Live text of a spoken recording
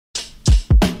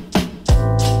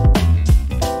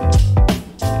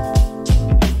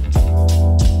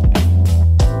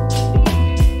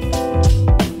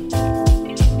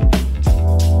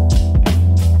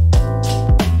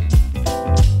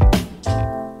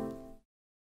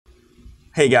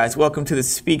Hey guys, welcome to the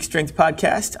Speak Strength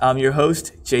podcast. I'm your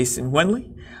host, Jason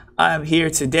Wenley. I'm here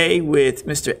today with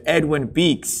Mr. Edwin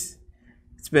Beeks.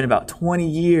 It's been about 20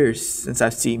 years since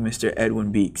I've seen Mr.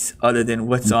 Edwin Beeks, other than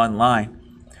what's online.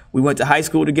 We went to high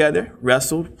school together,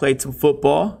 wrestled, played some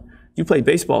football. You played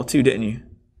baseball too, didn't you?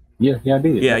 Yeah, I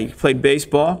did. Yeah, you played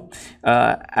baseball.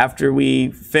 After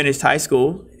we finished high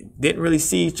school, didn't really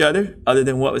see each other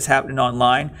than what was happening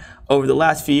online. Over the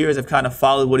last few years, I've kind of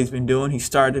followed what he's been doing. He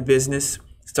started a business,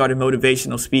 started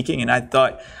motivational speaking, and I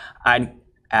thought I'd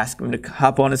ask him to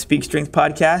hop on a Speak Strength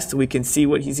podcast so we can see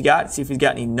what he's got, see if he's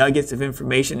got any nuggets of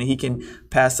information that he can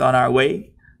pass on our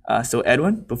way. So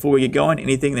Edwin, before we get going,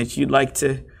 anything that you'd like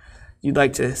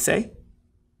to say?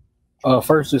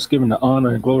 First, just giving the honor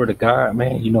and glory to God,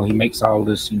 man. You know, he makes all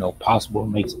this, possible,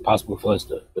 makes it possible for us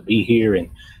to be here. And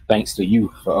thanks to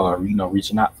you for,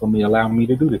 reaching out for me, allowing me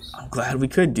to do this. I'm glad we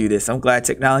could do this. I'm glad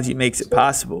technology makes it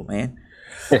possible, man.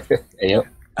 Yep.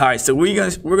 All right, so we're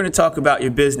gonna talk about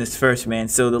your business first, man.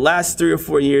 So the last 3 or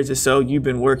 4 years or so, you've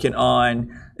been working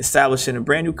on establishing a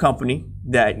brand new company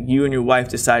that you and your wife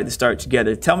decided to start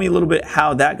together. Tell me a little bit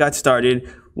how that got started.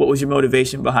 What was your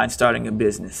motivation behind starting a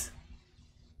business?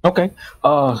 Okay.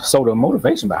 So the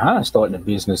motivation behind starting a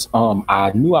business,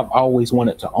 I knew I've always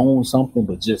wanted to own something,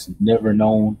 but just never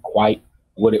known quite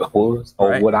what it was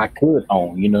or what I could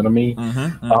own. You know what I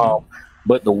mean?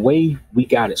 But the way we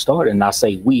got it started, and I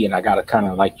say we, and I got to kind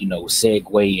of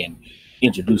segue and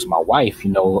introduce my wife,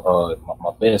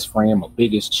 my best friend, my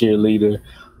biggest cheerleader,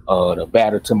 the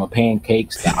batter to my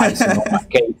pancakes, the icing on my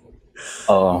cake.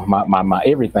 My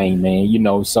everything,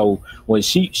 man, so when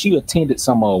she attended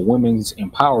some women's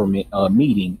empowerment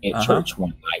meeting at church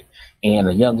one night, and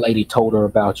a young lady told her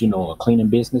about a cleaning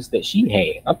business that she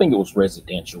had. I think it was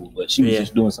residential, but she was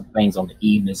just doing some things on the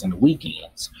evenings and the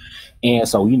weekends. And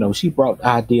so she brought the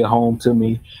idea home to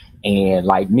me, and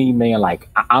like me, man,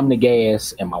 I'm the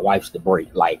gas and my wife's the brake.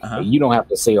 You don't have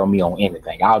to sell me on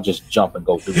anything. I'll just jump and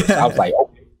go do it. So I was like,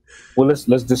 okay, well, let's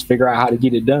just figure out how to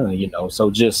get it done. So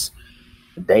just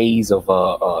days of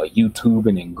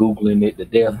YouTubing and Googling it to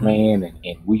death, man,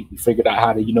 and we figured out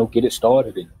how to get it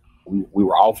started, and we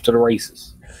were off to the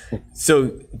races.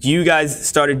 So you guys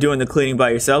started doing the cleaning by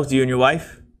yourselves, you and your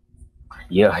wife?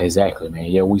 Yeah, exactly, man.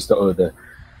 Yeah, we started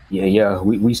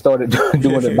we started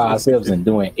doing it by ourselves and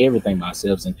doing everything by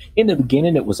ourselves. And in the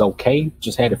beginning, it was okay.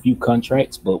 Just had a few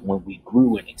contracts, but when we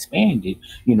grew and expanded,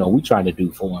 we tried to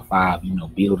do 4 and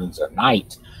 5, buildings a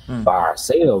night by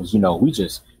ourselves. We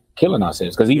just killing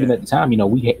ourselves, because even at the time,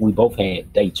 we both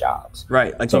had day jobs.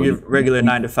 Right, like so your regular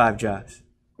 9 to 5 jobs.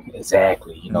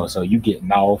 Exactly, so you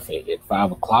getting off at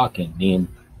 5 o'clock and then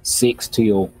 6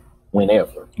 till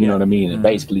whenever, you know what I mean? And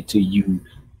basically till you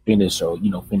finish or,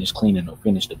 finish cleaning or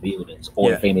finish the buildings,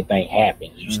 or if anything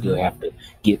happens, you still have to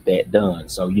get that done.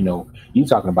 So, you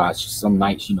talking about some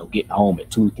nights, getting home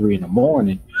at 2, 3 in the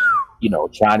morning,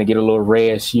 trying to get a little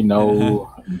rest,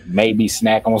 maybe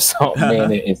snack on something,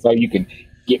 man, and so you can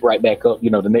get right back up,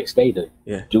 the next day to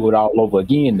do it all over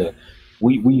again.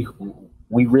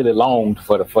 We really longed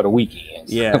for the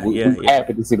weekends. We're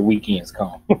happy to see the weekends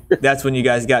come. That's when you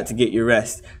guys got to get your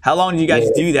rest. How long did you guys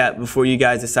do that before you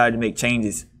guys decided to make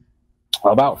changes?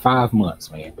 About 5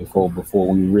 months, man, before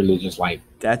we really just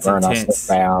burn ourselves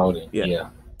out. And,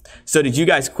 So did you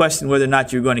guys question whether or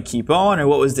not you were going to keep on, or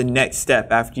what was the next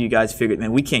step after you guys figured,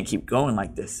 man, we can't keep going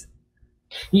like this?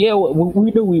 Yeah,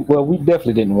 we knew we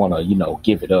definitely didn't want to,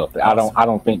 give it up. Awesome. I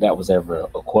don't think that was ever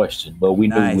a question, but we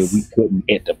knew we couldn't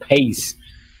at the pace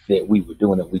that we were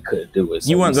doing it. We couldn't do it. So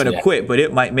you weren't going to quit, but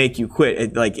it might make you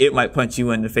quit. It might punch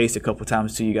you in the face a couple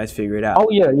times till you guys figure it out. Oh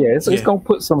yeah. It's going to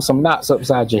put some knots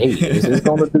upside your head. It's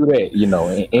going to do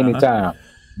that, anytime.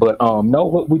 But no,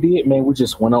 what we did, man, we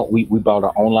just went out. We bought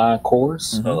an online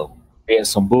course. Read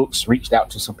some books, reached out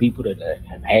to some people that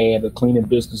have had a cleaning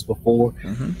business before,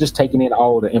 just taking in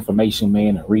all the information,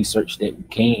 man, and research that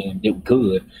we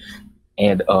could.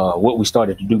 And what we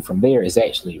started to do from there is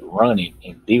actually run it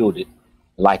and build it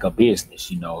like a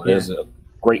business. There's a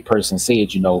great person said,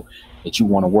 that you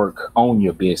want to work on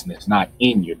your business, not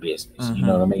in your business. You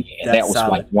know what I mean? And that was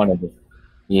solid.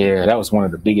 That was one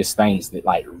of the biggest things that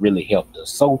really helped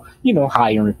us. So,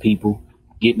 hiring people,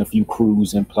 getting a few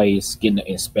crews in place, getting the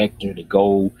inspector to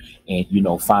go and,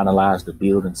 finalize the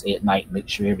buildings at night, make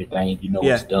sure everything,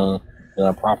 is done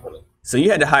properly. So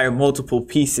you had to hire multiple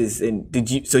pieces, and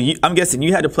I'm guessing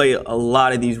you had to play a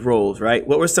lot of these roles, right?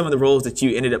 What were some of the roles that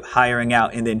you ended up hiring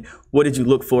out, and then what did you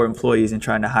look for employees in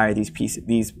trying to hire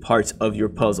these parts of your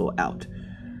puzzle out?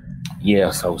 Yeah,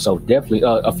 so definitely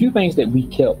a few things that we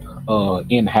kept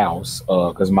in-house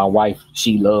because my wife,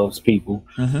 she loves people.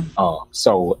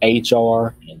 So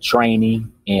HR and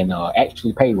training and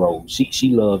actually payroll,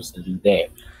 she loves to do that.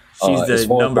 She's As the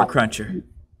far as number like, cruncher.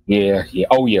 yeah, yeah.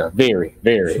 Oh yeah, very,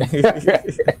 very.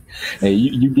 And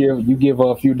you give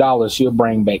her a few dollars, she'll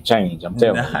bring back change. I'm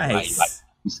telling you. Nice.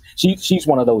 She's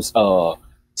one of those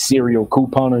serial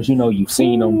couponers, you know, you've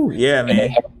seen them. Ooh, yeah,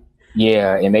 man.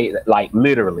 And they like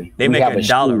literally They make a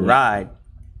dollar ride.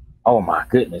 Oh my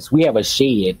goodness. We have a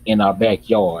shed in our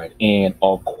backyard and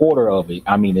a quarter of it,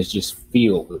 I mean, it's just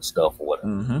filled with stuff with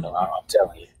them. You know, I'm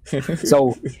telling you.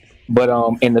 So but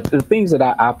and the things that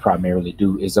I primarily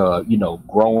do is you know,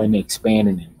 growing,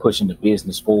 expanding and pushing the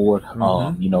business forward.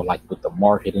 You know, like with the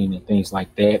marketing and things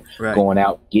like that, going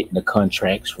out, getting the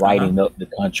contracts, writing up the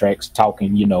contracts,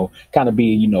 talking, you know, kind of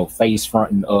being, you know, face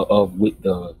fronting of with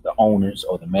the owners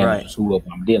or the managers, whoever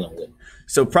I'm dealing with.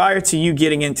 So prior to you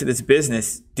getting into this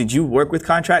business, did you work with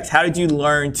contracts? How did you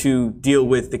learn to deal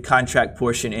with the contract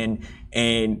portion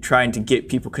and trying to get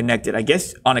people connected? I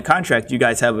guess on a contract, you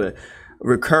guys have a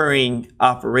recurring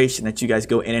operation that you guys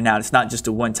go in and out. It's not just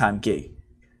a one-time gig.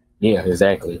 Yeah,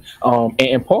 exactly.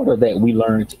 And part of that we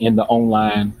learned in the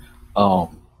online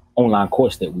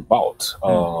course that we bought.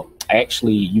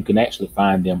 Actually, you can actually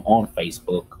find them on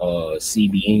Facebook,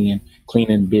 CBN,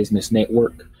 Cleaning Business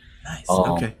Network. Nice.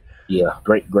 Okay. Yeah,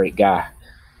 great guy.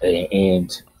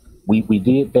 And we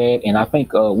did that. And I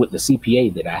think with the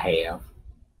CPA that I have,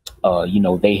 you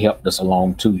know, they helped us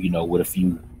along too, you know, with a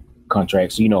few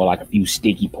contracts, you know, like a few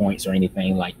sticky points or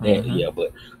anything like that. Yeah,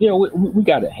 but you know, we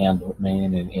got it handled,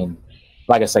 man. And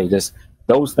like I say,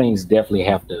 those things definitely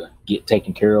have to get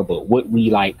taken care of. But what we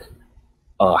like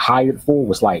hired for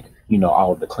was like, you know,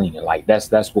 all of the cleaning. Like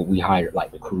that's what we hired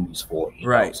like the crews for. You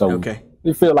know? So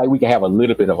we feel like we can have a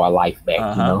little bit of our life back,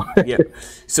 you know. Yeah.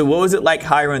 So what was it like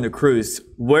hiring the crews?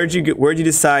 Where'd you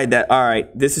decide that, all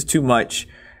right, this is too much?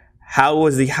 How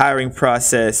was the hiring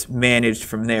process managed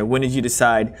from there? When did you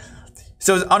decide?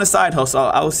 So on a side hustle,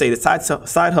 I would say the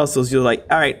side hustles, you're like,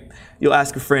 all right, you'll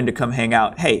ask a friend to come hang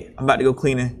out. Hey, I'm about to go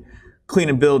clean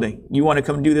a building. You want to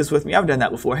come do this with me? I've done that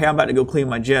before. Hey, I'm about to go clean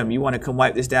my gym. You want to come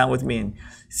wipe this down with me and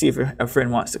see if a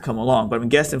friend wants to come along? But I'm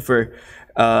guessing for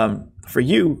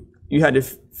you, you had to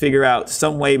figure out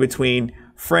some way between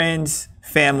friends,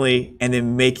 family, and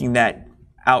then making that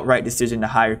outright decision to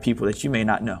hire people that you may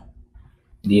not know.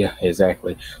 Yeah,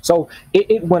 exactly. So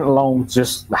it went along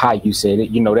just how you said it.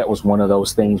 You know, that was one of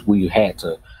those things we had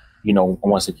to, you know,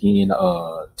 once again,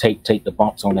 take the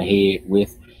bumps on the head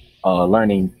with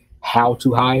learning how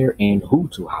to hire and who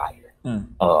to hire.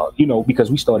 You know, because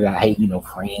we started out, hey, you know,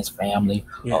 friends, family,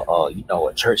 you know,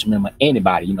 a church member,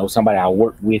 anybody, you know, somebody I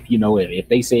worked with, you know, if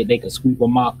they said they could sweep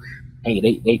them up, hey,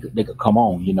 they could come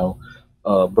on, you know.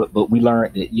 But we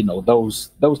learned that, you know, those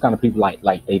kind of people like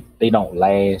they don't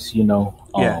last, you know,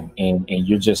 and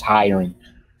you're just hiring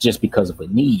just because of a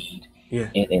need.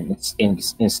 And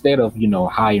instead of, you know,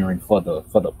 hiring for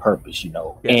the purpose, you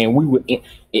know, and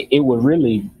it would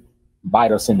really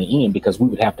bite us in the end because we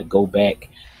would have to go back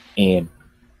and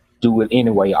do it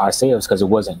anyway ourselves because it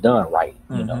wasn't done right.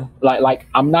 You know, like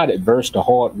I'm not adverse to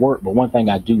hard work, but one thing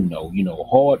I do know, you know,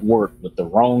 hard work with the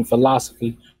wrong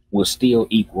philosophy will still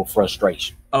equal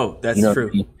frustration. Oh, that's you know true.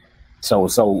 I mean?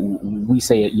 So we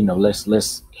said, you know,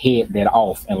 let's head that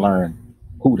off and learn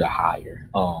who to hire.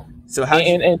 So how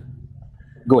and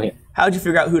go ahead. How did you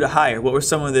figure out who to hire? What were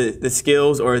some of the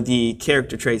skills or the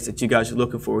character traits that you guys were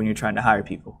looking for when you're trying to hire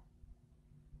people?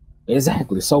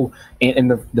 Exactly. So,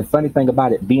 and the funny thing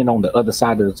about it, being on the other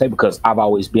side of the table, because I've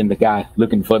always been the guy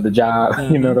looking for the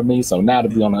job, you know what I mean? So now to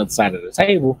be on the other side of the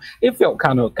table, it felt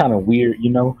kind of weird, you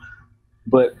know.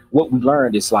 But what we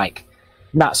learned is like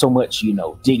not so much, you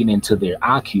know, digging into their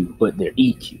IQ, but their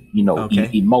EQ, you know,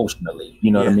 emotionally,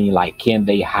 you know what I mean? Like, can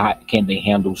they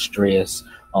handle stress,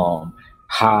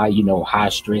 high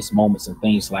stress moments and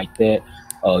things like that?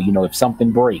 You know, if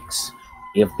something breaks,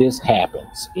 if this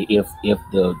happens, if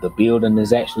the building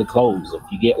is actually closed, if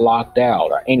you get locked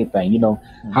out or anything, you know,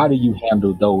 how do you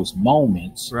handle those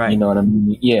moments? Right. You know what I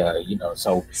mean? Yeah. You know,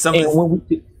 so some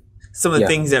of the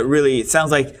things that really, it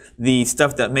sounds like the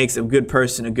stuff that makes a good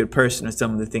person are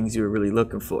some of the things you were really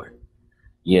looking for.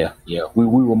 Yeah. We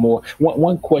were more,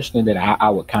 one question that I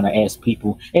would kind of ask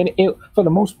people, and for the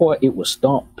most part, it would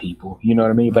stump people, you know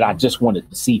what I mean? But I just wanted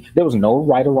to see, there was no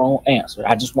right or wrong answer.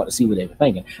 I just wanted to see what they were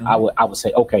thinking. I would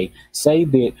say, okay, say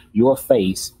that your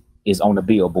face is on the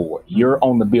billboard. You're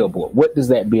on the billboard. What does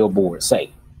that billboard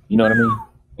say? You know what I mean?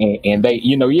 And they,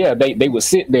 you know, they would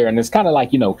sit there, and it's kind of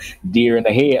like, you know, deer in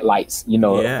the headlights, you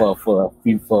know, for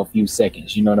a few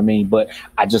seconds, you know what I mean? But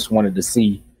I just wanted to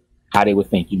see how they would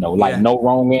think, you know, like no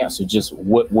wrong answer, just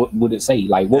what would it say?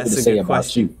 Like what would it say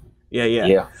about you?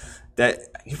 Yeah. That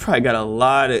you probably got a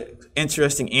lot of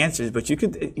interesting answers, but you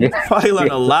could probably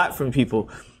learn a lot from people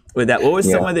with that. What was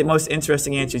some of the most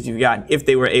interesting answers you've gotten if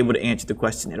they were able to answer the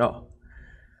question at all?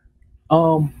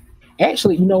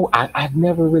 Actually, you know, I've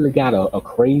never really got a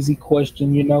crazy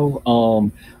question, you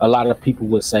know. A lot of people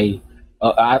would say,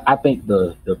 I think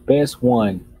the best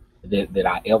one that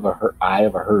I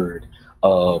ever heard,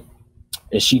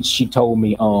 is she told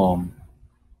me,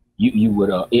 you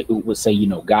would, it would say, you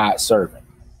know, God's servant.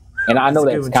 And I know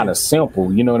that's kind of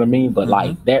simple, you know what I mean? But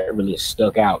like that really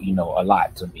stuck out, you know, a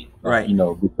lot to me, right? You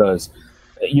know, because,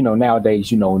 you know,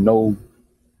 nowadays, you know,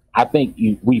 I think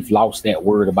we've lost that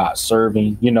word about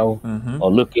serving, you know,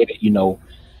 or look at it, you know,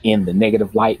 in the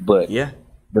negative light. But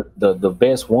the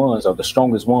best ones or the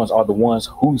strongest ones are the ones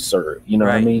who serve, you know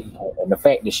what I mean? And the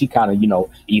fact that she kind of, you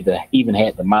know, even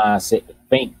had the mindset to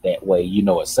think that way, you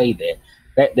know, or say that,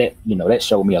 you know, that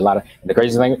showed me a lot of, and the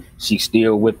crazy thing, she's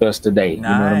still with us today.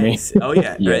 Nice. You know what I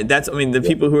mean? Oh yeah. Right. That's, I mean, the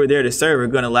people who are there to serve are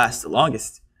going to last the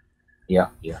longest. Yeah.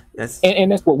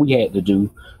 And that's what we had to do.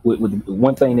 With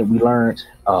one thing that we learned,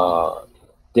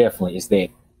 definitely, is that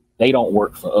they don't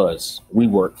work for us; we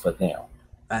work for them.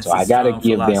 That's so I got to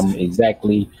give them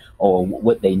exactly or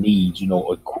what they need, you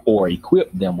know, or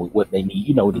equip them with what they need,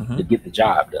 you know, to get the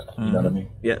job done. You know what I mean?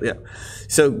 Yeah.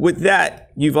 So with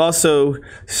that, you've also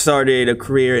started a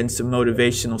career in some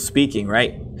motivational speaking,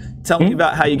 right? Tell me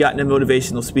about how you got into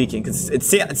motivational speaking, because it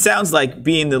sounds like,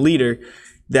 being the leader,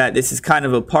 that this is kind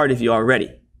of a part of you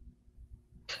already.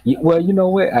 Yeah, well, you know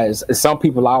what? As some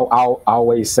people, I'll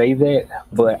always say that,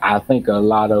 but I think a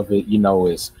lot of it, you know,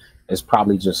 is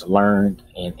probably just learned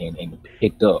and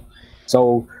picked up.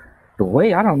 So the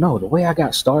way I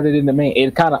got started in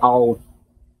it kind of all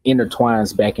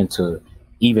intertwines back into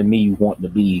even me wanting to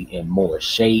be in more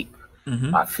shape,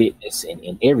 my fitness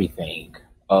and everything.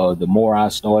 The more I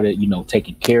started, you know,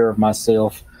 taking care of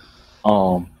myself,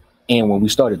 and when we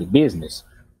started the business,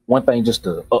 one thing just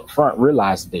to upfront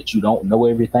realize that you don't know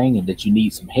everything and that you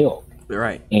need some help.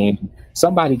 Right. And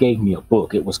somebody gave me a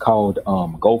book. It was called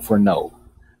Go for No.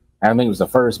 I think it was the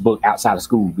first book outside of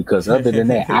school, because other than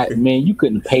that, you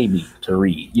couldn't pay me to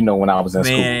read, you know, when I was in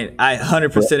school. Man, I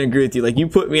 100% agree with you. Like, you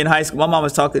put me in high school. My mom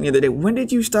was talking the other day, when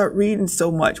did you start reading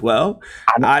so much? Well,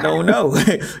 I don't know.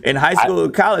 In high school or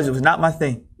college, it was not my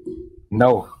thing.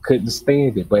 No, couldn't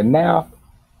stand it. But now,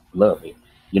 love it.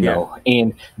 You know,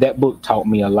 and that book taught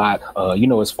me a lot, you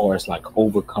know, as far as like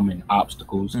overcoming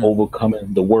obstacles,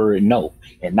 overcoming the word no,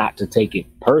 and not to take it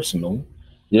personal,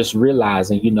 just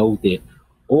realizing, you know, that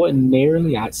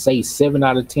ordinarily I'd say 7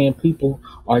 out of 10 people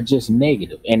are just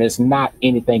negative, and it's not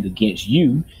anything against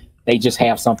you. They just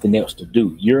have something else to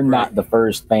do. You're not the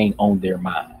first thing on their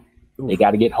mind. They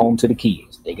got to get home to the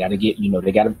kids. They got to get, you know,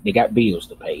 they got bills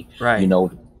to pay, you know,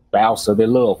 spouse of their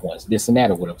loved ones, this and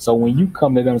that or whatever. So when you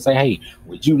come to them and say, hey,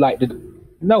 would you like to?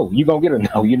 No, you're gonna get a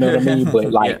no, you know what I mean?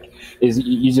 But like,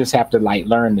 you just have to like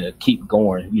learn to keep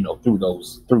going, you know, through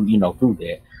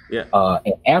that.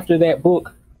 And after that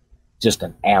book, just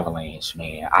an avalanche,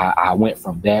 man. I went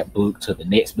from that book to the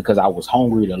next, because I was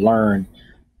hungry to learn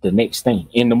the next thing.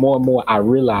 And the more and more I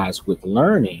realized with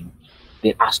learning,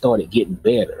 that I started getting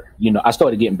better. You know, I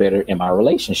started getting better in my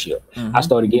relationship. I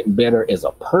started getting better as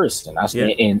a person.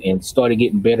 And started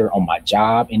getting better on my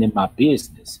job and in my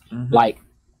business. Like,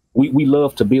 we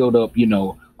love to build up, you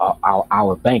know,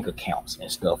 our bank accounts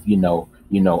and stuff, you know,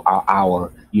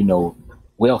 our you know,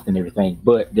 wealth and everything.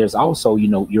 But there's also, you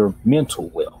know, your mental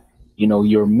wealth, you know,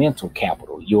 your mental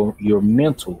capital, your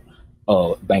mental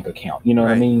bank account, you know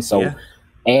what I mean? So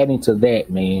adding to that,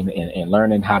 man, and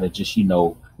learning how to just, you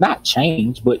know, not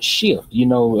change, but shift. You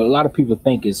know, a lot of people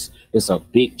think it's a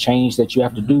big change that you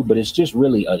have to do, but it's just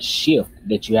really a shift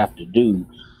that you have to do,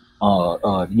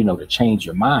 you know, to change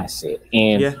your mindset.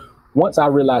 And once I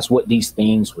realized what these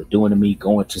things were doing to me,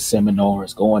 going to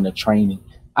seminars, going to training,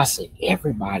 I said,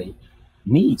 everybody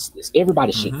needs this.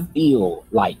 Everybody should feel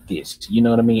like this. You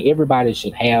know what I mean? Everybody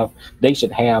should have,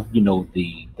 you know,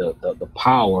 the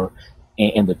power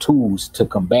and the tools to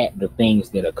combat the things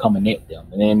that are coming at them.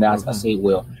 And then I said,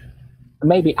 well,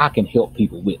 maybe I can help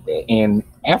people with that. And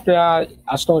after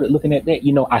I started looking at that,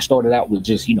 you know, I started out with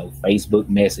just, you know, Facebook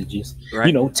messages,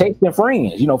 you know, texting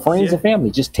friends, you know, friends and family,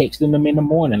 just texting them in the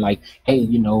morning, like, hey,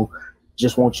 you know,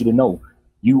 just want you to know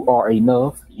you are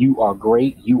enough. You are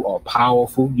great. You are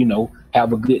powerful. You know,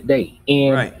 have a good day.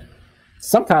 And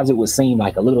sometimes it would seem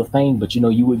like a little thing, but, you know,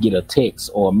 you would get a text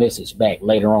or a message back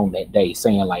later on that day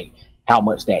saying like how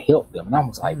much that helped them. And I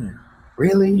was like,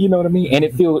 really? You know what I mean? And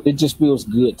it just feels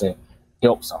good to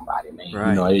help somebody, man. Right.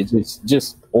 You know, it's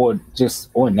just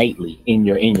innately in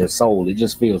your soul. It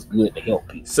just feels good to help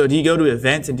people. So do you go to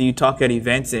events and do you talk at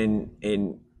events and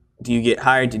do you get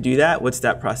hired to do that? What's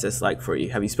that process like for you?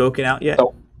 Have you spoken out yet?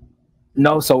 So,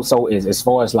 no, so as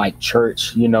far as like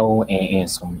church, you know,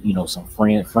 and some, you know, some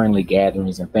friendly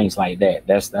gatherings and things like that.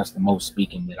 That's the most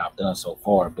speaking that I've done so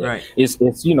far. But Right.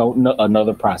 it's you know,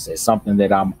 another process, something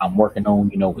that I'm working on,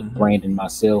 you know, with branding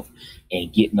myself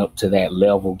and getting up to that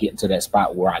level, getting to that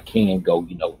spot where I can go,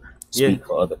 you know, speak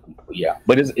for other people. Yeah,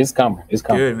 but it's coming. It's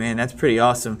coming. Good, man. That's pretty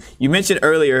awesome. You mentioned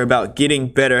earlier about getting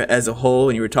better as a whole,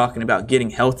 and you were talking about getting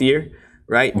healthier.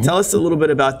 Right. Tell us a little bit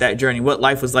about that journey, what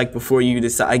life was like before you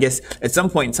decide. I guess at some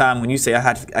point in time when you say I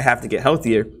have to get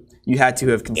healthier, you had to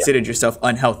have considered yourself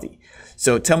unhealthy.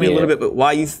 So tell me a little bit about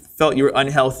why you felt you were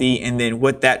unhealthy and then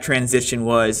what that transition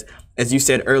was, as you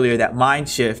said earlier, that mind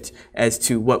shift as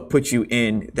to what put you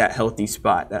in that healthy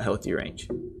spot, that healthy range.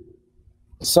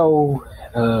 So,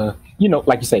 you know,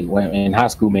 like you say, when in high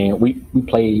school, man, we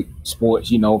played sports,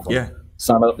 you know, from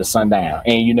sun up to sundown,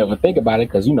 and you never think about it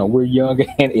because, you know, we're young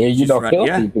and you know,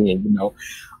 healthy then, you know.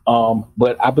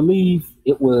 But I believe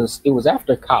it was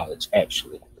after college,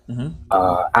 actually.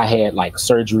 I had like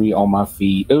surgery on my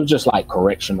feet. It was just like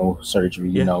correctional surgery,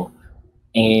 you know.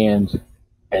 And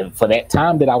for that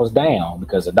time that I was down,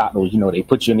 because the doctor was, you know, they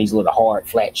put you in these little hard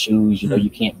flat shoes, you know,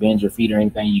 you can't bend your feet or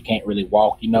anything, you can't really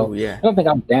walk, you know. I don't think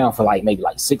I'm down for like maybe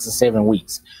like 6 or 7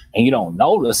 weeks, and you don't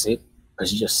notice it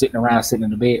because you're just sitting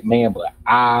in the bed, man. But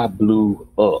I blew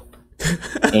up,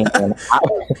 and I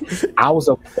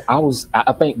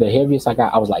think the heaviest I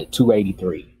got, I was like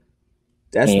 283.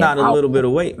 That's not a little bit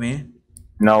of weight, man.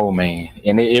 No, man.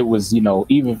 And it was, you know,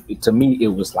 even to me, it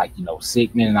was like, you know,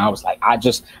 sickening. And I was like, I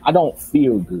don't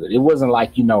feel good. It wasn't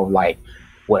like, you know, like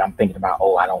what I'm thinking about,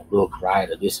 oh, I don't look right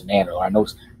or this and that, or I know,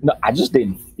 no, I just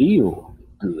didn't feel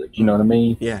good. You know what I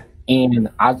mean? Yeah. And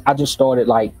I just started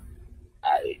like,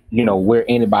 you know, where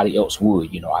anybody else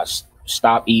would, you know, I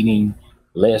stopped eating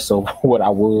less of what I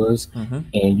was,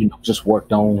 and, you know, just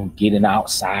worked on getting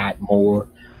outside more,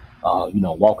 you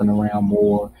know, walking around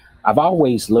more. I've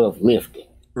always loved lifting,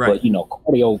 but, you know,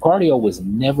 cardio was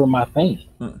never my thing.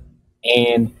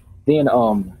 And then,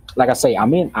 like I say,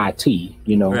 I'm in IT,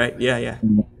 you know. Right. Yeah.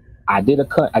 I did a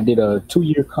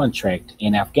 2-year contract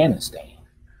in Afghanistan,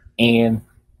 and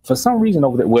for some reason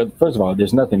over there, well, first of all,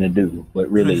 there's nothing to do but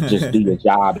really just do your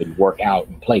job and work out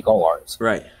and play cards.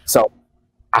 Right. So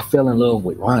I fell in love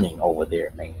with running over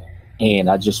there, man. And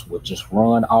I would just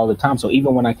run all the time. So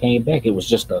even when I came back, it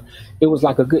was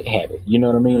like a good habit. You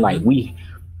know what I mean? Like we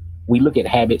look at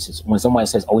habits as when someone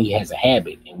says, oh, he has a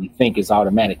habit, and we think it's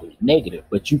automatically negative,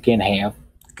 but you can have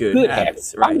good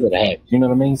habits, right? Good habits, you know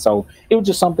what I mean? So it was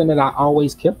just something that I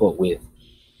always kept up with.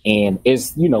 And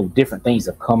it's, you know, different things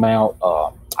have come out.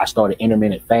 I started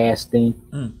intermittent fasting.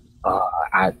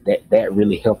 That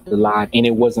really helped a lot. And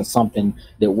it wasn't something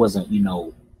that wasn't, you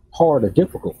know, hard or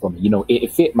difficult for me. You know,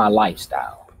 it fit my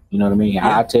lifestyle. You know what I mean?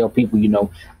 I tell people, you know,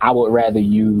 I would rather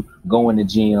you go in the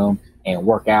gym and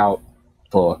work out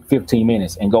for 15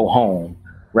 minutes and go home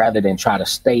rather than try to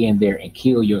stay in there and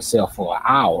kill yourself for an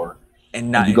hour and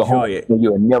not enjoy it. And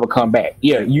you'll never come back.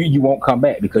 You won't come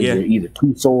back because you're either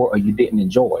too sore or you didn't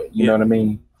enjoy it. You know what I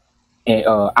mean? And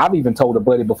I've even told a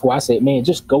buddy before, I said, man,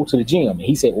 just go to the gym. And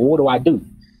he said, well, what do I do?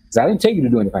 Because I didn't tell you to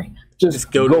do anything.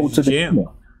 Just go to the gym.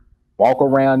 Walk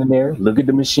around in there, look at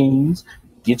the machines,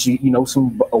 get you, you know,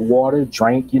 some water,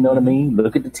 drink, you know what I mean?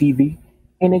 Look at the TV,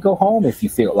 and then go home if you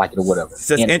feel like it or whatever.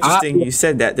 So it's interesting you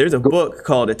said that. There's a book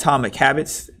called Atomic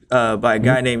Habits by a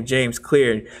guy named James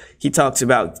Clear. He talks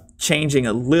about changing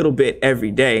a little bit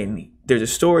every day. And there's a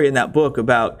story in that book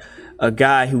about a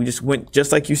guy who just went,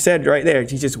 just like you said right there,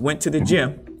 he just went to the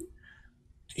gym.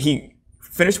 He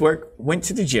finished work, went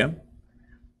to the gym,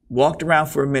 walked around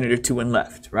for a minute or two and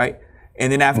left, right?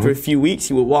 And then after a few weeks,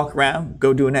 he would walk around,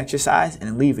 go do an exercise, and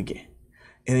then leave again.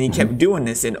 And then he kept doing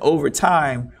this. And over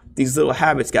time, these little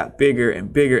habits got bigger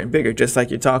and bigger and bigger, just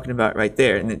like you're talking about right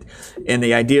there. And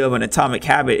the idea of an atomic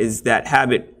habit is that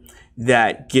habit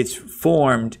that gets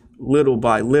formed little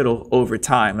by little over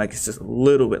time. Like it's just a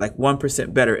little bit, like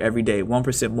 1% better every day,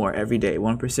 1% more every day,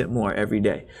 1% more every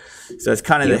day. So it's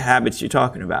kind of the habits you're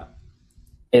talking about.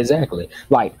 Exactly.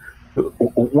 Like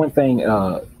one thing,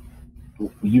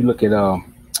 you look at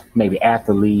maybe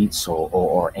athletes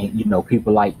or you know,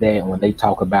 people like that, and when they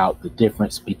talk about the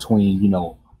difference between, you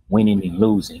know, winning and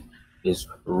losing is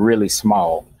really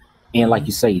small. And like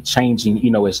you say, changing, you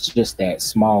know, it's just that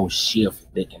small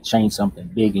shift that can change something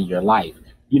big in your life.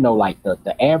 You know, like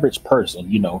the average person,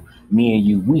 you know, me and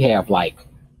you, we have like,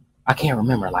 I can't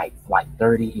remember, like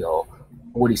 30 or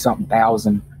 40 something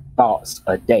thousand thoughts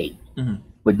a day.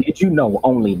 But did you know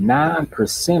only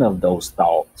 9% of those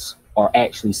thoughts are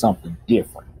actually something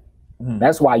different?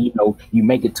 That's why, you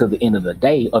make it to the end of the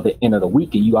day or the end of the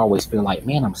week and you always feel like,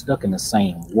 man, I'm stuck in the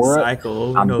same world.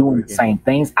 Cycle. I'm doing the same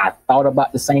things. I thought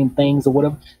about the same things or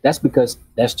whatever. That's because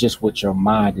that's just what your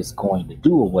mind is going to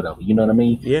do or whatever. You know what I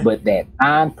mean? Yeah. But that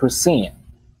 9%,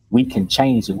 we can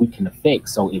change it, we can affect.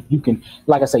 So if you can,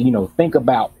 like I say, think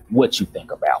about what you think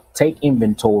about. Take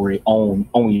inventory on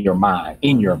your mind,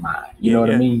 in your mind. You know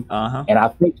what I mean? And I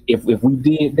think if we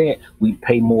did that, we'd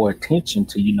pay more attention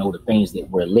to, the things that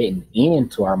we're letting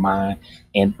into our mind.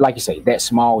 And like you say, that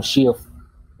small shift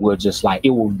will it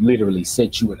will literally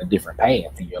set you in a different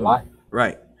path in your life.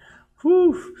 Right.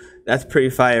 Whew. That's pretty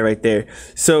fire right there.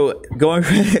 So going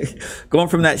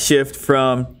from that shift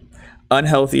from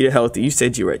unhealthy to healthy, you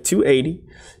said you were at 280.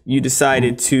 You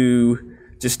decided to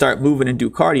just start moving and do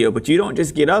cardio, but you don't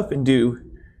just get up and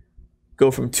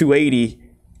go from 280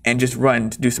 and just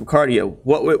run to do some cardio.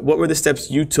 What were the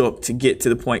steps you took to get to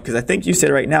the point? Because I think you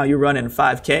said right now you're running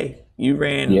 5K. You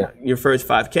ran your first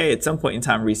 5K at some point in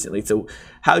time recently. So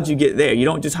how'd you get there? You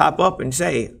don't just hop up and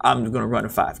say, I'm going to run a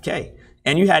 5K.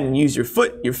 And you hadn't used your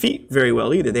feet very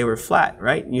well either. They were flat,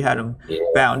 right? You had them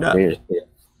bound up. Very stiff.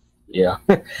 Yeah,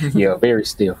 yeah, very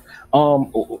stiff.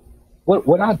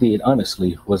 What I did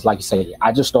honestly was, like you say,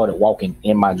 I just started walking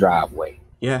in my driveway.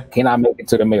 Yeah. Can I make it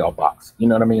to the mailbox? You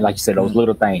know what I mean? Like you said, those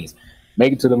little things.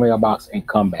 Make it to the mailbox and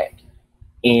come back.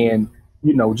 And,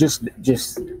 just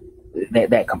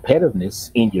that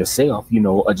competitiveness in yourself,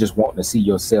 or just wanting to see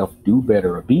yourself do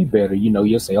better or be better,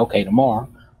 you'll say, okay, tomorrow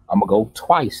I'm gonna go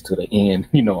twice to the end,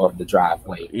 of the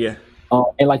driveway. Yeah.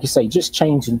 And like you say, just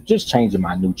changing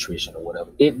my nutrition or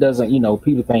whatever. It doesn't,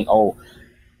 people think, oh,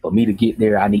 for me to get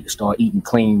there, I need to start eating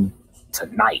clean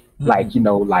tonight.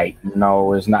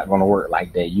 No, it's not going to work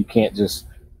like that. You can't just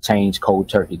change cold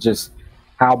turkey. Just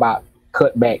how about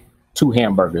cut back 2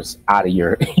 hamburgers out of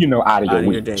your, out of your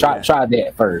week. Day, try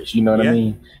that first. You know what I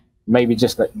mean? Maybe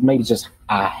just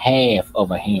a half of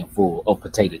a handful of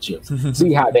potato chips.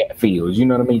 See how that feels. You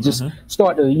know what I mean? Just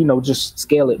start to, just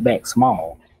scale it back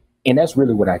small. And that's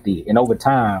really what I did. And over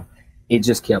time, it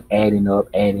just kept adding up.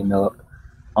 And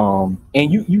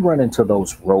you run into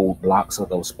those roadblocks or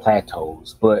those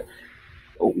plateaus. But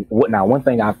one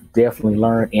thing I've definitely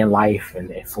learned in life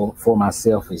and for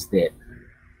myself is that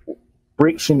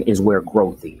friction is where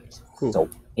growth is. Cool. So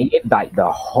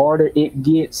the harder it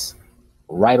gets,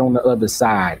 right on the other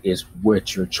side is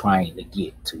what you're trying to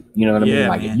get to. You know what I mean?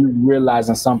 Like, if you're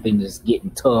realizing something is getting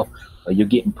tough or you're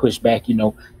getting pushed back,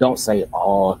 don't say,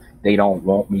 oh, they don't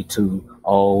want me to.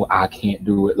 Oh, I can't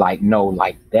do it. No,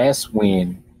 that's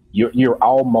when you're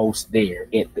almost there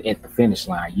at the finish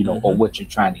line, or what you're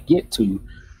trying to get to.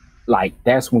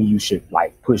 That's when you should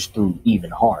push through even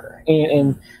harder.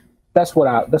 And that's what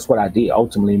I did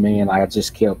ultimately, man. I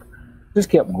just kept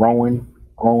growing.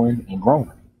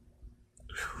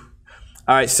 All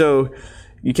right, so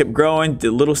you kept growing,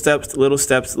 the little steps.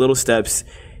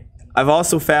 I've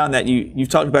also found that you've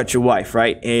talked about your wife,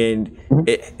 right? And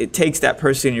it takes that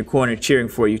person in your corner cheering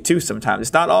for you too sometimes.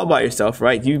 It's not all by yourself,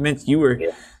 right? You meant you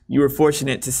were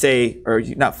fortunate to say, or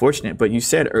not fortunate, but you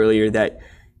said earlier that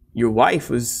your wife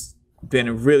was been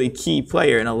a really key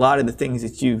player in a lot of the things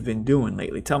that you've been doing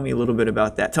lately. Tell me a little bit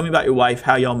about that. Tell me about your wife,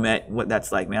 how y'all met, and what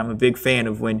that's like, man. I'm a big fan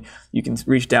of when you can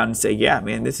reach down and say, yeah,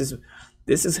 man, this is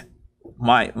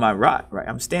my rock, right?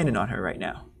 I'm standing on her right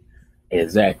now.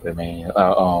 Exactly, man.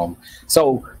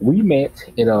 So we met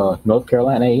at North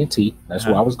Carolina A&T. That's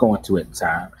where I was going to at the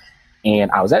time.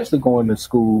 And I was actually going to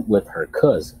school with her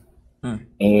cousin.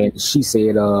 And she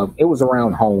said, it was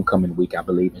around homecoming week, I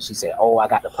believe. And she said, oh, I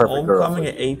got the perfect girl. Homecoming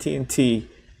at AT&T.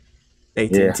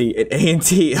 At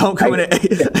A&T. Homecoming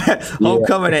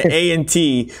at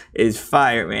A&T is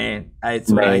fire, man.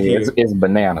 It's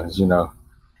bananas,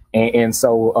 And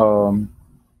so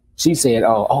she said,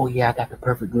 oh, yeah, I got the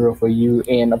perfect girl for you.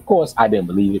 And of course, I didn't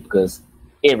believe it because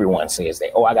everyone says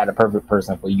that. Oh, I got the perfect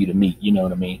person for you to meet. You know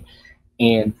what I mean?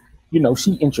 And,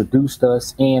 she introduced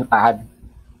us, and I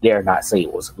dare not say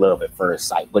it was love at first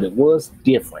sight, but it was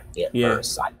different at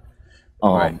first sight.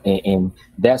 Right. And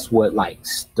that's what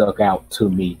stuck out to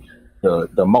me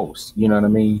the most. You know what I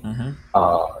mean?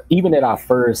 Even at our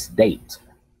first date,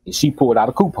 she pulled out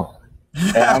a coupon.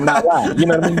 And I'm not lying. You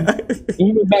know what I mean?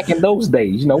 Even back in those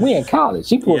days, we in college.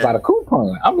 She pulls out a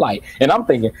coupon. I'm like, and I'm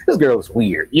thinking, this girl's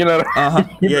weird. You know what I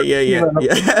mean?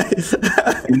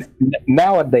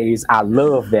 Nowadays, I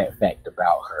love that fact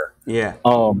about her. Yeah.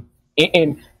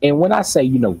 And when I say,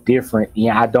 different,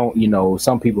 I don't,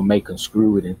 some people may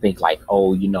construe it and think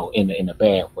in a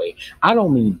bad way. I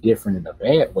don't mean different in a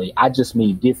bad way. I just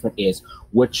mean different as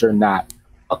what you're not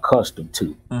accustomed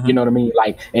to. You know what I mean?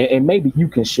 Like, and maybe you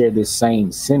can share this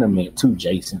same sentiment too,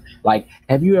 Jason. Like,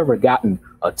 have you ever gotten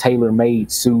a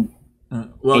tailor-made suit?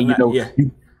 Well,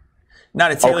 and,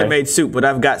 not a tailor-made suit, but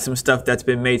I've got some stuff that's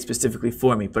been made specifically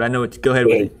for me. But I know go ahead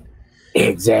with it.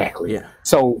 Exactly. Yeah.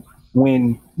 So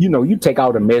when, you take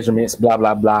all the measurements, blah,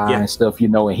 blah, blah, and stuff,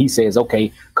 and he says,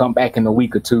 okay, come back in a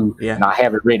week or two and I'll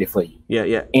have it ready for you. Yeah,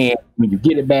 yeah. And when you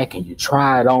get it back and you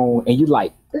try it on and you're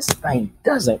like, this thing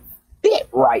doesn't fit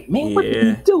right, man. What did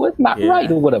you do? It's not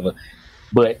right or whatever.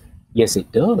 But yes,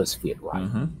 it does fit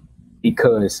right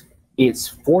because it's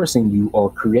forcing you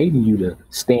or creating you to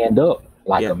stand up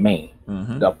like a man.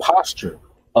 The posture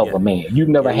of a man. You've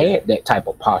never had that type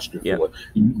of posture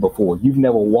before. You've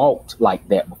never walked like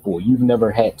that before. You've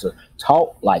never had to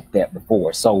talk like that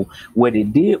before. So what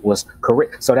it did was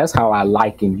correct. So that's how I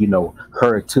liken,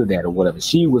 her to that or whatever.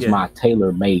 She was my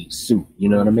tailor-made suit. You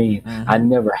know what I mean? I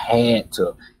never had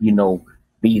to,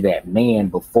 be that man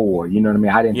before. You know what I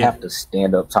mean? I didn't have to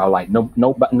stand up tall. Like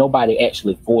nobody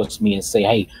actually forced me and say,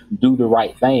 hey, do the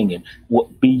right thing and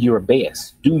be your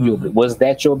best. Was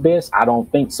that your best? I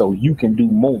don't think so. You can do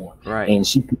more. Right. And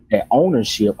she put that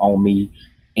ownership on me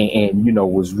and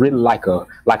was really like an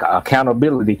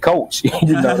accountability coach.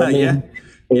 You know what I mean?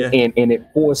 And it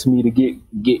forced me to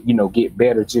get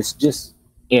better just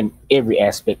in every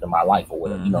aspect of my life or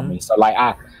whatever. You know what I mean? So like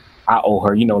I owe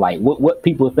her, like what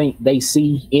people think they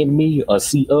see in me or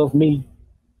see of me,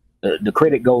 the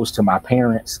credit goes to my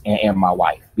parents and my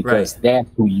wife, because that's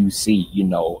who you see,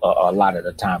 a lot of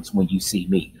the times when you see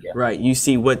me. Yeah. Right. You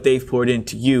see what they've poured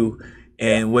into you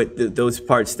and what those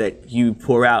parts that you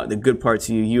pour out, the good parts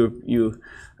of you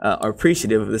are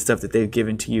appreciative of the stuff that they've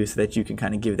given to you so that you can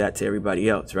kind of give that to everybody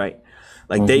else. Right.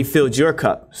 Like they filled your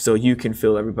cup so you can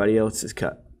fill everybody else's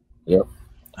cup. Yep.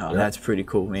 Oh, that's pretty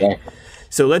cool, man. Yeah.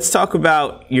 So let's talk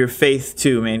about your faith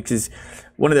too, man, because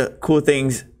one of the cool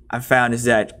things I found is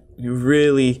that you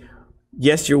really,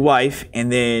 yes, your wife,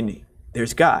 and then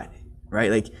there's God,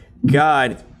 right? Like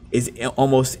God is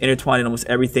almost intertwined in almost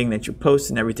everything that you're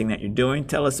posting, everything that you're doing.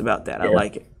 Tell us about that. I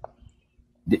like it.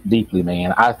 Deeply,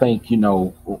 man. I think,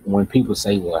 when people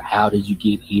say, well, how did you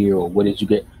get here or what did you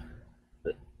get?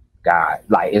 God,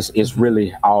 like it's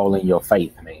really all in your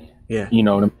faith, man. Yeah.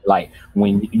 Like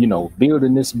when,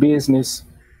 building this business,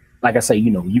 like I say,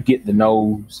 you get the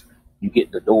no's, you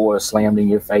get the door slammed in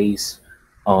your face.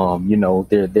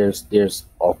 There's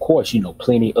of course,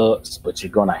 plenty ups, but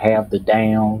you're going to have the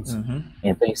downs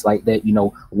and things like that.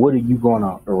 What are you going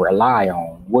to rely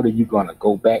on? What are you going to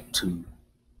go back to,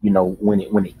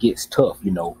 when it gets tough,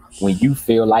 when you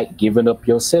feel like giving up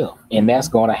yourself, and that's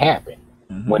going to happen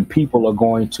when people are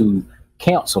going to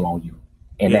cancel on you.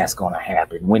 And that's going to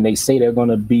happen when they say they're going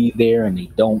to be there and they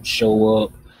don't show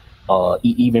up.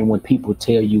 Even when people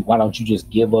tell you, why don't you just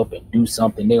give up and do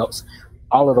something else?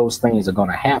 All of those things are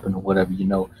going to happen or whatever,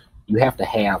 you have to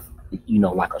have,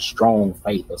 like a strong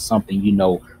faith or something,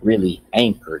 really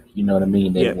anchored, you know what I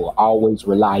mean? That will always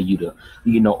rely you to,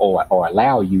 or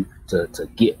allow you to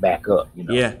get back up,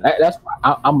 That's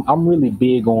why I'm really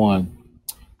big on,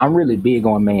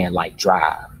 man, like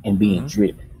drive and being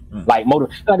driven. Like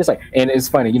and it's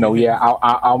funny,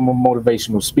 I'm a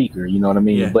motivational speaker, you know what I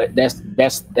mean? Yeah. But that's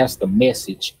the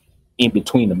message in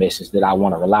between the message that I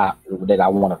want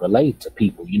to relate to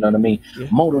people, you know what I mean? Yeah.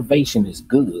 Motivation is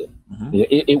good.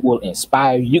 It will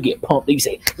inspire you. You get pumped. You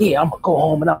say, yeah, I'm gonna go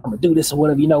home and I'm gonna do this or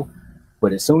whatever,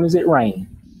 But as soon as it rains,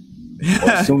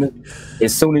 as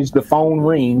soon as the phone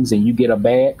rings and you get a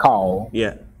bad call,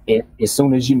 as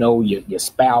soon as your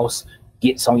spouse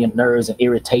gets on your nerves and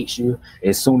irritates you,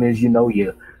 as soon as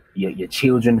your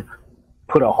children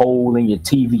put a hole in your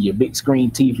TV, your big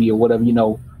screen TV or whatever,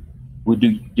 well,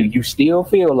 do you still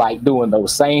feel like doing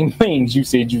those same things you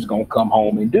said you was gonna come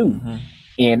home and do?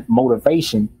 And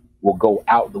motivation will go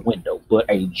out the window, but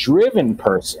a driven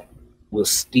person will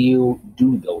still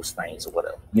do those things or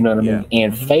whatever, you know what I mean?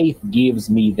 And faith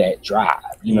gives me that drive,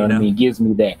 you know what I mean? It gives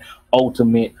me that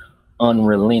ultimate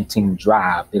unrelenting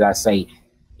drive that I say,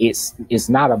 it's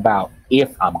not about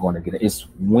if I'm going to get it, it's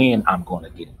when I'm going to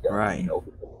get it done. Right.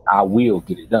 I will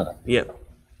get it done. Yep.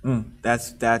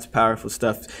 That's powerful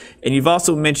stuff. And you've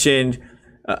also mentioned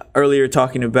earlier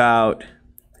talking about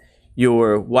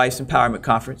your wife's empowerment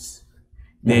conference.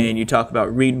 Then you talk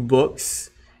about reading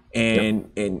books and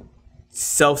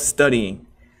self-studying.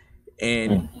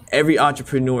 And every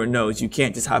entrepreneur knows you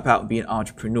can't just hop out and be an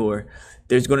entrepreneur.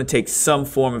 There's going to take some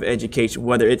form of education,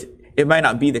 whether it might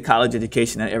not be the college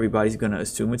education that everybody's going to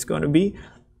assume it's going to be,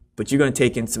 but you're going to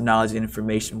take in some knowledge and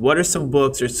information. What are some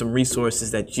books or some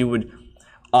resources that you would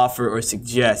offer or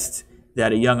suggest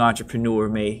that a young entrepreneur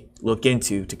may look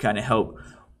into to kind of help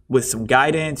with some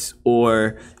guidance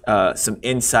or some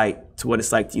insight to what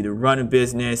it's like to either run a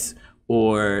business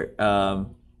or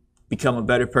become a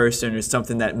better person, or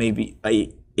something that may be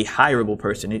a hireable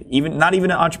person, even not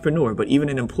even an entrepreneur, but even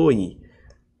an employee?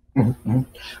 Mm-hmm.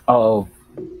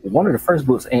 One of the first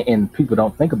books, and people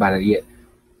don't think about it yet,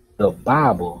 the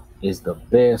Bible is the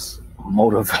best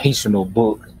motivational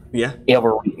book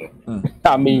ever written.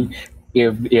 I mean,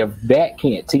 if that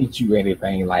can't teach you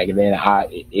anything, like, then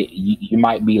you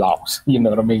might be lost. You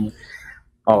know what I mean?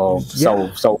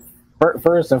 So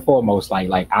first and foremost,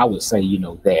 like I would say,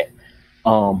 that.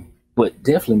 But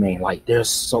definitely, man, like,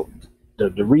 there's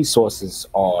the resources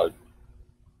are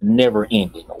never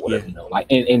ending or whatever, like,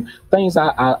 and things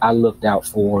I looked out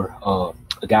for,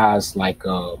 guys like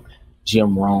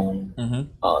Jim Rohn,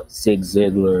 Zig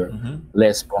Ziglar,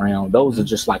 Les Brown. Those are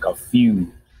just like a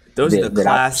few. Those are the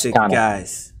classic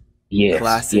guys. Yes,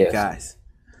 classic guys.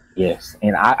 Yes,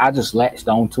 and I just latched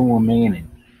on to them, man, and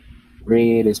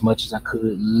read as much as I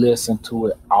could, listen to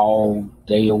it all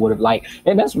day or whatever. Like,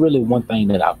 and that's really one thing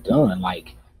that I've done.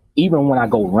 Like, even when I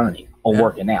go running or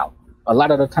working out, a lot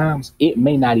of the times it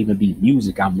may not even be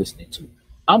music I'm listening to.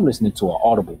 I'm listening to an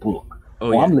audible book,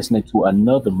 or I'm listening to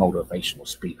another motivational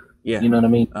speaker. You know what I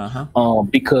mean?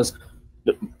 Because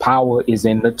the power is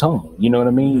in the tongue. You know what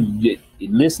I mean?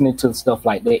 Listening to stuff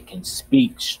like that can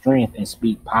speak strength and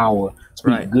speak power,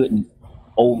 speak goodness.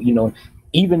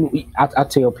 Even I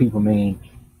tell people, man,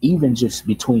 even just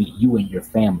between you and your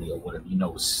family or whatever,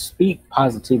 speak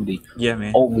positivity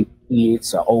over your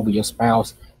kids or over your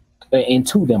spouse and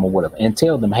to them or whatever, and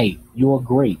tell them, hey, you're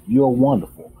great, you're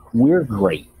wonderful, we're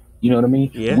great. You know what I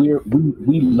mean?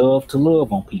 We love to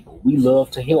love on people. We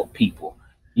love to help people.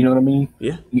 You know what I mean?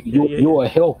 You're a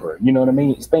helper. You know what I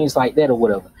mean? Things like that or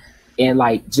whatever. And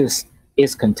like, just,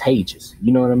 it's contagious.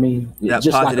 You know what I mean? That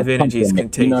just positive like energy is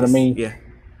contagious. You know what I mean? Yeah.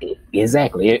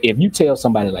 Exactly. If you tell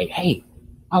somebody like, hey,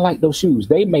 I like those shoes,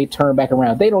 they may turn back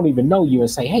around. They don't even know you and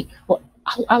say, hey, well,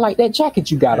 I like that jacket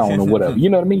you got on or whatever. You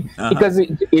know what I mean? Because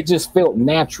it just felt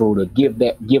natural to give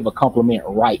a compliment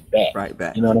right back. Right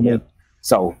back. You know what I mean?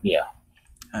 So, yeah.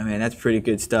 I mean, that's pretty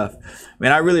good stuff.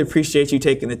 Man, I really appreciate you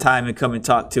taking the time and come and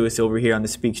talk to us over here on the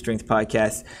Speak Strength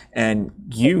podcast, and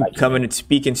you coming and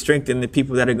speaking strength in the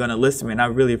people that are going to listen, man. I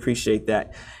really appreciate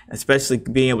that, especially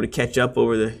being able to catch up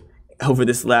over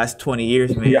this last 20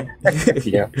 years, man.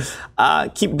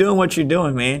 Keep doing what you're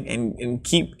doing, man, and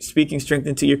keep speaking strength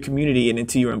into your community and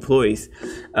into your employees.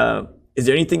 Is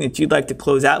there anything that you'd like to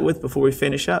close out with before we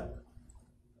finish up?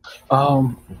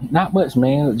 Not much,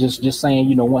 man. Just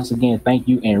saying, once again, thank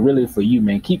you. And really for you,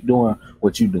 man, keep doing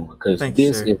what you're doing. Because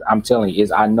this is, I'm telling you,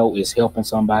 I know it's helping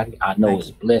somebody. I know it's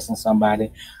blessing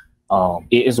somebody.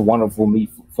 It is wonderful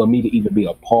for me to even be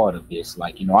a part of this.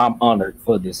 Like, I'm honored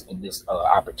for this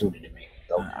opportunity, man.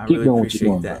 So keep really doing what you're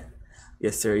doing, that. Bro.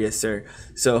 Yes, sir. Yes, sir.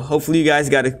 So hopefully you guys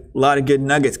got a lot of good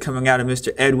nuggets coming out of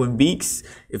Mr. Edwin Beeks.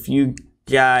 If you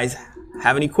guys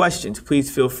have any questions,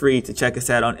 please feel free to check us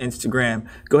out on Instagram.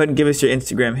 Go ahead and give us your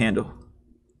Instagram handle.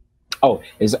 Oh,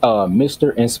 it's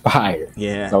Mr. Inspired.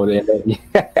 Yeah. So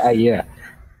yeah.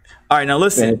 All right, now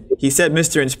listen. He said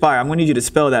Mr. Inspire. I'm going to need you to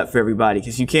spell that for everybody,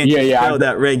 because you can't spell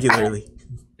that regularly.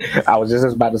 I was just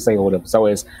about to say whatever. So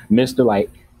it's Mr.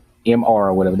 like MR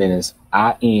or whatever. Then it's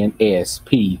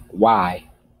INSPYRE.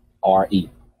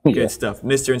 Good stuff.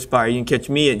 Mr. Inspire. You can catch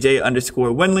me at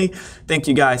J_Winley. Thank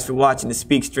you guys for watching the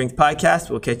Speak Strength podcast.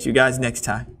 We'll catch you guys next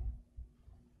time.